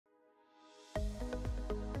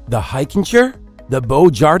The Hikenshire? The Beau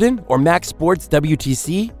Jardin or Max Sports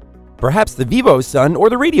WTC? Perhaps the Vivo Sun or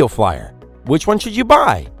the Radio Flyer? Which one should you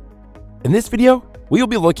buy? In this video, we will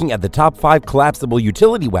be looking at the top 5 collapsible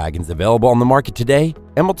utility wagons available on the market today,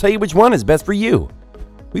 and we'll tell you which one is best for you.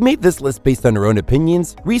 We made this list based on our own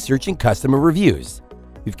opinions, research, and customer reviews.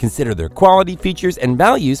 We've considered their quality, features, and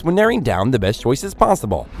values when narrowing down the best choices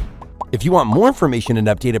possible. If you want more information and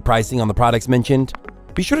updated pricing on the products mentioned,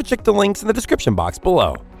 be sure to check the links in the description box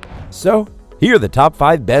below. So, here are the top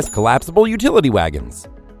 5 best collapsible utility wagons.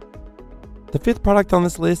 The 5th product on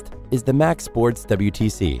this list is the Max Sports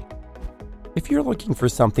WTC. If you're looking for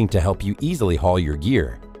something to help you easily haul your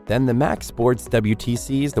gear, then the Max Sports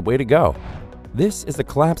WTC is the way to go. This is a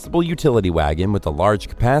collapsible utility wagon with a large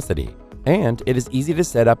capacity, and it is easy to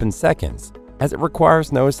set up in seconds as it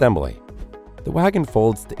requires no assembly. The wagon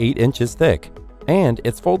folds to 8 inches thick, and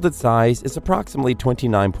its folded size is approximately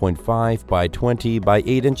 29.5 by 20 by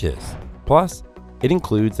 8 inches. Plus, it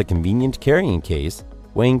includes a convenient carrying case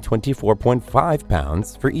weighing 24.5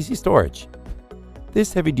 pounds for easy storage.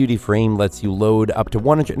 This heavy-duty frame lets you load up to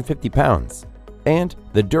 150 pounds, and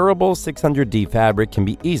the durable 600D fabric can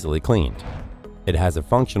be easily cleaned. It has a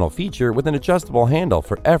functional feature with an adjustable handle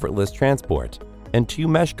for effortless transport and 2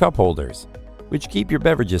 mesh cup holders, which keep your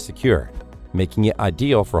beverages secure, making it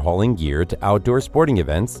ideal for hauling gear to outdoor sporting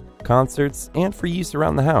events, concerts, and for use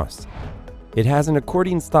around the house. It has an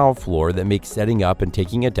accordion-style floor that makes setting up and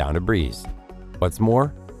taking it down a breeze. What's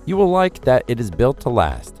more, you will like that it is built to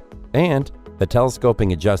last, and the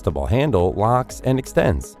telescoping adjustable handle locks and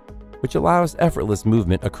extends, which allows effortless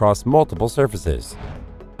movement across multiple surfaces.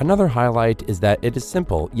 Another highlight is that it is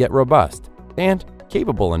simple yet robust and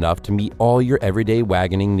capable enough to meet all your everyday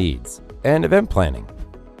wagoning needs and event planning.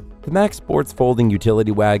 The Max Sports Folding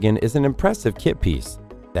Utility Wagon is an impressive kit piece,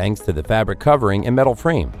 thanks to the fabric covering and metal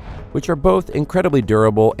frame, which are both incredibly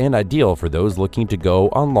durable and ideal for those looking to go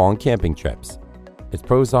on long camping trips. Its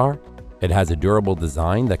pros are, it has a durable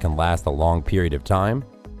design that can last a long period of time,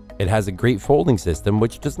 it has a great folding system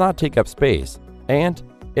which does not take up space, and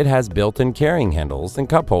it has built-in carrying handles and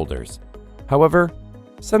cup holders. However,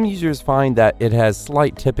 some users find that it has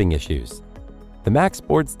slight tipping issues. The Max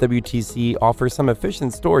Sports WTC offers some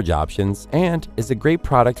efficient storage options and is a great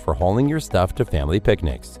product for hauling your stuff to family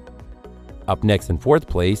picnics. Up next in 4th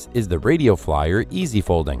place is the Radio Flyer Easy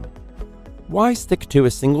Folding. Why stick to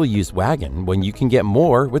a single-use wagon when you can get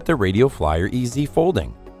more with the Radio Flyer Easy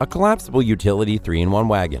Folding, a collapsible utility 3-in-1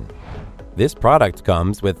 wagon? This product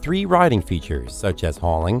comes with 3 riding features such as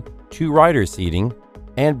hauling, 2 rider seating,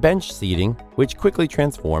 and bench seating, which quickly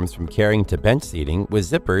transforms from carrying to bench seating with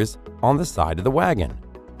zippers on the side of the wagon.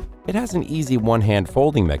 It has an easy one-hand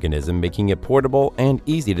folding mechanism, making it portable and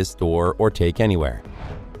easy to store or take anywhere.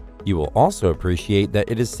 You will also appreciate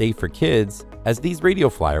that it is safe for kids, as these Radio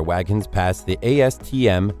Flyer wagons pass the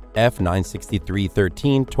ASTM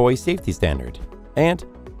F96313 toy safety standard, and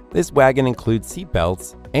this wagon includes seat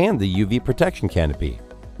belts and the UV protection canopy,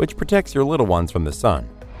 which protects your little ones from the sun.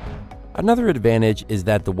 Another advantage is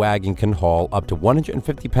that the wagon can haul up to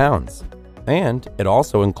 150 pounds, and it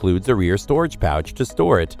also includes a rear storage pouch to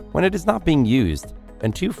store it when it is not being used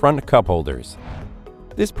and 2 front cup holders.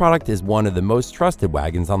 This product is one of the most trusted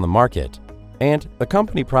wagons on the market, and the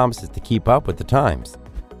company promises to keep up with the times,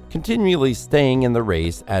 continually staying in the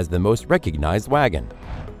race as the most recognized wagon.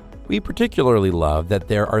 We particularly love that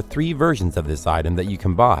there are 3 versions of this item that you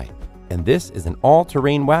can buy, and this is an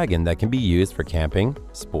all-terrain wagon that can be used for camping,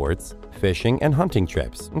 sports, fishing, and hunting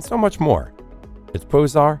trips, and so much more. Its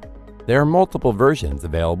pros are, there are multiple versions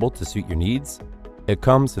available to suit your needs. It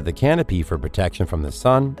comes with a canopy for protection from the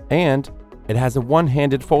sun, and it has a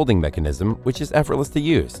one-handed folding mechanism which is effortless to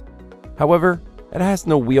use. However, it has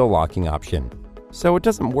no wheel locking option, so it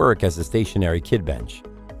doesn't work as a stationary kid bench.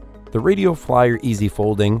 The Radio Flyer Easy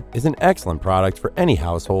Folding is an excellent product for any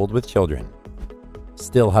household with children.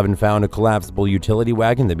 Still haven't found a collapsible utility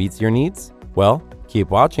wagon that meets your needs? Well, keep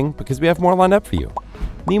watching because we have more lined up for you.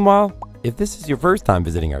 Meanwhile, if this is your first time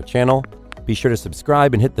visiting our channel, be sure to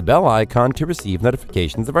subscribe and hit the bell icon to receive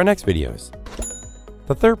notifications of our next videos.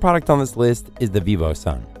 The 3rd product on this list is the Vivo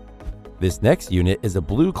Sun. This next unit is a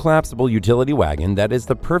blue collapsible utility wagon that is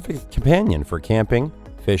the perfect companion for camping,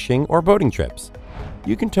 fishing, or boating trips.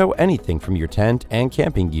 You can tow anything from your tent and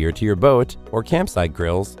camping gear to your boat or campsite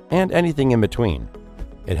grills and anything in between.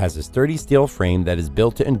 It has a sturdy steel frame that is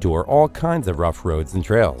built to endure all kinds of rough roads and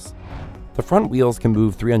trails. The front wheels can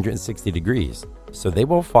move 360 degrees, so they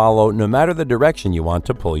will follow no matter the direction you want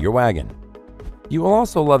to pull your wagon. You will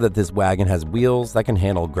also love that this wagon has wheels that can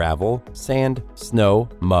handle gravel, sand, snow,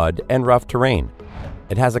 mud, and rough terrain.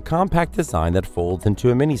 It has a compact design that folds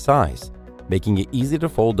into a mini size, making it easy to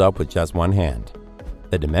fold up with just one hand.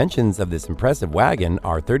 The dimensions of this impressive wagon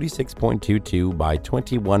are 36.22 by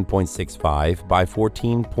 21.65 by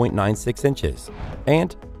 14.96 inches,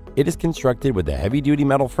 and it is constructed with a heavy-duty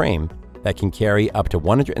metal frame that can carry up to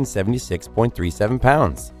 176.37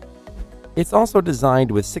 pounds. It's also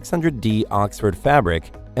designed with 600D Oxford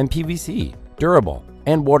fabric and PVC, durable,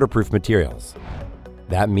 and waterproof materials.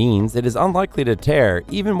 That means it is unlikely to tear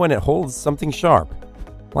even when it holds something sharp.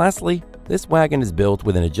 Lastly, this wagon is built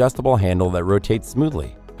with an adjustable handle that rotates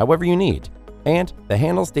smoothly, however you need, and the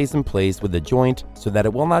handle stays in place with the joint so that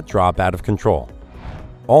it will not drop out of control.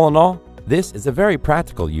 All in all, this is a very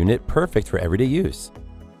practical unit perfect for everyday use.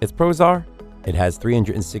 Its pros are, it has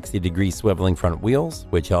 360-degree swiveling front wheels,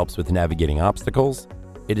 which helps with navigating obstacles.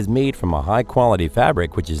 It is made from a high-quality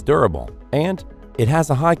fabric which is durable, and it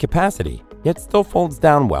has a high capacity, yet still folds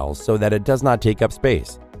down well so that it does not take up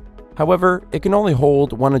space. However, it can only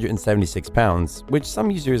hold 176 pounds, which some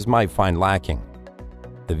users might find lacking.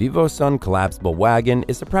 The VivoSun Collapsible Wagon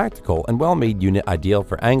is a practical and well-made unit ideal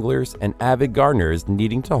for anglers and avid gardeners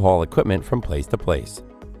needing to haul equipment from place to place.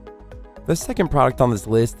 The second product on this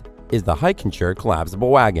list is the Hikenshire Collapsible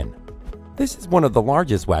Wagon. This is one of the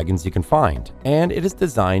largest wagons you can find, and it is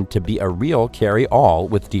designed to be a real carry-all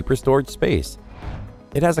with deeper storage space.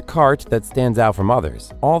 It has a cart that stands out from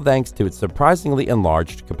others, all thanks to its surprisingly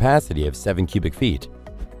enlarged capacity of 7 cubic feet,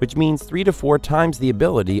 which means 3 to 4 times the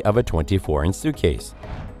ability of a 24-inch suitcase.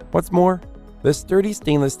 What's more, the sturdy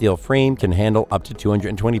stainless steel frame can handle up to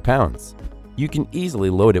 220 pounds. You can easily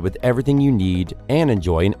load it with everything you need and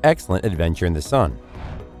enjoy an excellent adventure in the sun.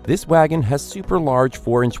 This wagon has super large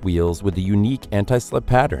 4-inch wheels with a unique anti-slip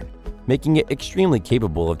pattern, making it extremely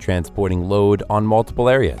capable of transporting load on multiple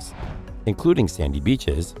areas, including sandy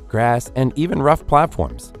beaches, grass, and even rough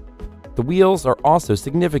platforms. The wheels are also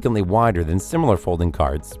significantly wider than similar folding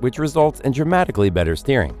carts, which results in dramatically better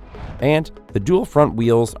steering. And the dual front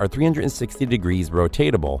wheels are 360 degrees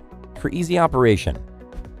rotatable for easy operation.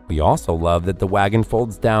 We also love that the wagon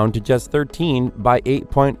folds down to just 13 by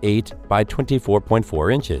 8.8 by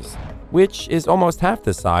 24.4 inches, which is almost half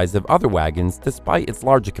the size of other wagons despite its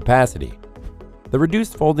larger capacity. The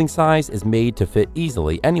reduced folding size is made to fit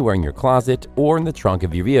easily anywhere in your closet or in the trunk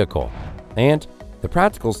of your vehicle, and the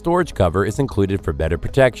practical storage cover is included for better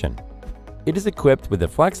protection. It is equipped with a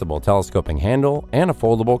flexible telescoping handle and a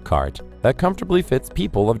foldable cart that comfortably fits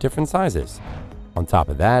people of different sizes. On top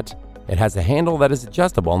of that, it has a handle that is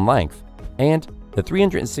adjustable in length, and the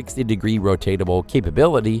 360-degree rotatable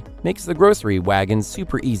capability makes the grocery wagon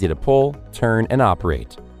super easy to pull, turn, and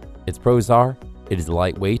operate. Its pros are, it is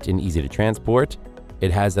lightweight and easy to transport,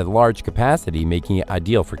 it has a large capacity making it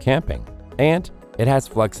ideal for camping, and it has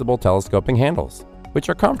flexible telescoping handles, which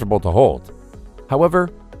are comfortable to hold. However,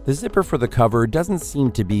 the zipper for the cover doesn't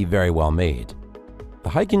seem to be very well made. The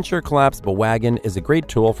Hikenshire Collapsible Wagon is a great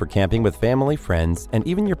tool for camping with family, friends, and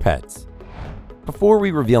even your pets. Before we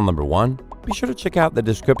reveal number 1, be sure to check out the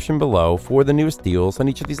description below for the newest deals on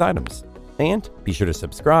each of these items. And be sure to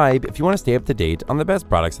subscribe if you want to stay up to date on the best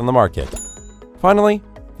products on the market. Finally,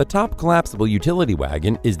 the top collapsible utility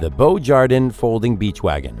wagon is the Beaujardin Folding Beach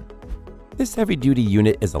Wagon. This heavy-duty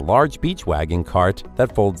unit is a large beach wagon cart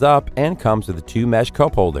that folds up and comes with 2 mesh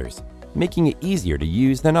cup holders, making it easier to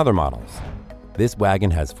use than other models. This wagon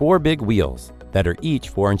has 4 big wheels that are each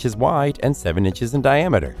 4 inches wide and 7 inches in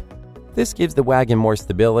diameter. This gives the wagon more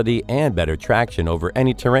stability and better traction over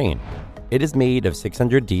any terrain. It is made of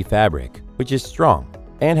 600D fabric, which is strong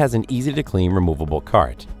and has an easy-to-clean removable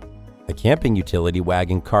cart. The camping utility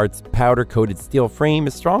wagon cart's powder-coated steel frame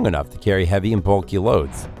is strong enough to carry heavy and bulky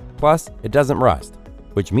loads. Plus, it doesn't rust,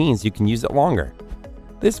 which means you can use it longer.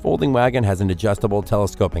 This folding wagon has an adjustable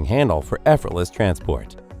telescoping handle for effortless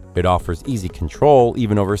transport. It offers easy control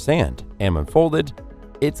even over sand, and when folded,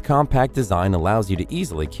 its compact design allows you to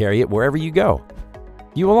easily carry it wherever you go.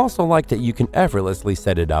 You will also like that you can effortlessly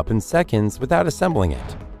set it up in seconds without assembling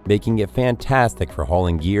it, making it fantastic for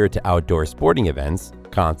hauling gear to outdoor sporting events,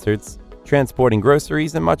 concerts, transporting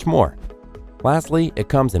groceries, and much more. Lastly, it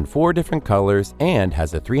comes in 4 different colors and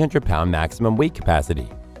has a 300-pound maximum weight capacity,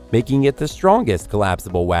 making it the strongest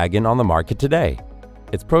collapsible wagon on the market today.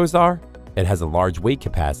 Its pros are, it has a large weight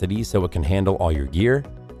capacity so it can handle all your gear,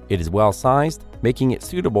 it is well-sized, making it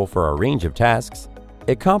suitable for a range of tasks,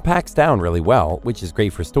 it compacts down really well, which is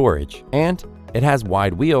great for storage, and it has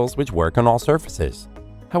wide wheels which work on all surfaces.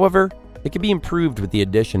 However, it can be improved with the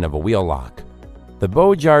addition of a wheel lock. The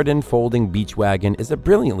Beaujardin Folding Beach Wagon is a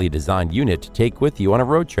brilliantly designed unit to take with you on a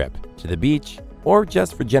road trip, to the beach, or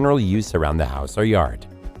just for general use around the house or yard.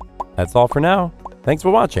 That's all for now. Thanks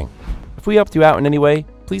for watching. If we helped you out in any way,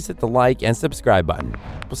 please hit the like and subscribe button.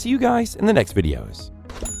 We'll see you guys in the next videos.